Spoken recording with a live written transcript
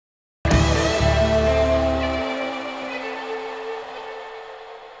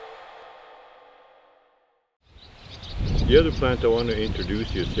The other plant I want to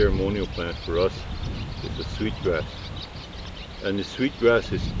introduce you, a ceremonial plant for us, is the sweetgrass. And the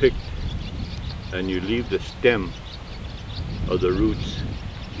sweetgrass is picked, and you leave the stem of the roots.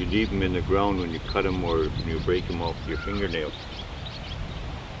 You leave them in the ground when you cut them or when you break them off with your fingernails.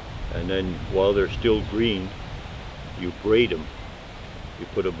 And then while they're still green, you braid them. You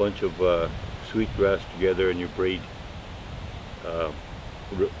put a bunch of sweetgrass together and you braid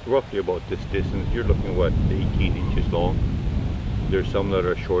roughly about this distance. You're looking at what, 18 inches long. There's some that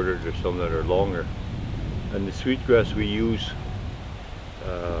are shorter, there's some that are longer. And the sweetgrass we use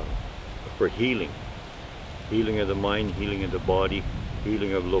for healing of the mind, healing of the body,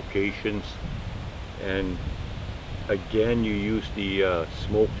 healing of locations. And again, you use the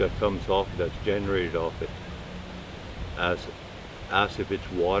smoke that comes off, that's generated off it, as if it's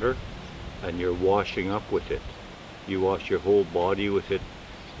water, and you're washing up with it. You wash your whole body with it.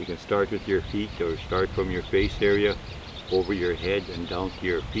 You can start with your feet, or start from your face area over your head and down to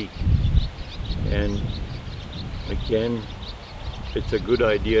your feet. And again, it's a good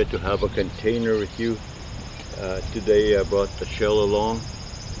idea to have a container with you. Today I brought the shell along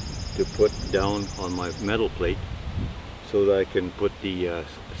to put down on my metal plate so that I can put the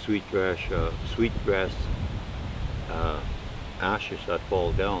sweetgrass ashes that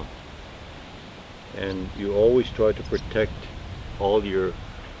fall down. And you always try to protect all your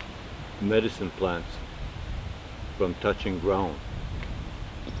medicine plants from touching ground.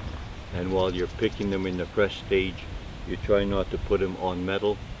 And while you're picking them in the fresh stage, you try not to put them on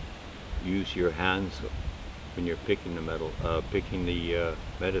metal. Use your hands when you're picking the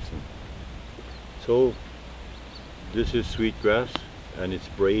medicine. So this is sweetgrass, and it's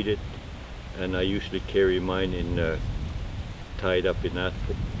braided, and I usually carry mine in tied up in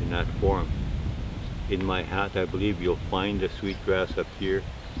that form. In my hat, I believe you'll find the sweetgrass up here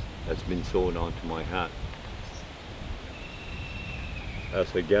that's been sewn onto my hat.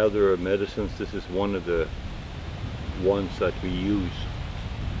 As a gatherer of medicines, this is one of the ones that we use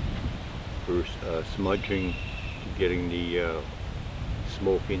for smudging, getting the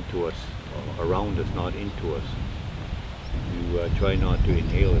smoke into us, around us, not into us. You try not to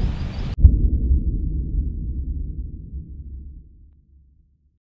inhale it.